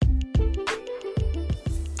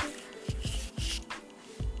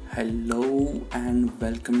Hello and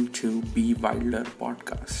welcome to Be Wilder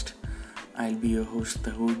podcast. I'll be your host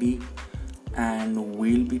Thahoody, and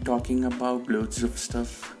we'll be talking about loads of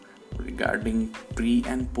stuff regarding pre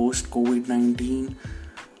and post COVID-19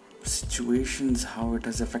 situations, how it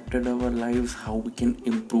has affected our lives, how we can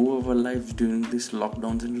improve our lives during these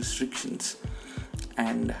lockdowns and restrictions,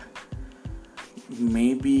 and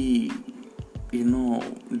maybe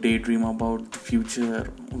daydream about the future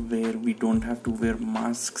where we don't have to wear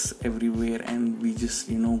masks everywhere and we just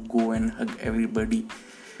go and hug everybody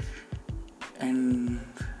and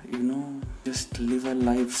just live our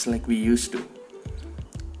lives like we used to.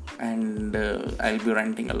 And I'll be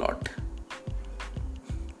ranting a lot.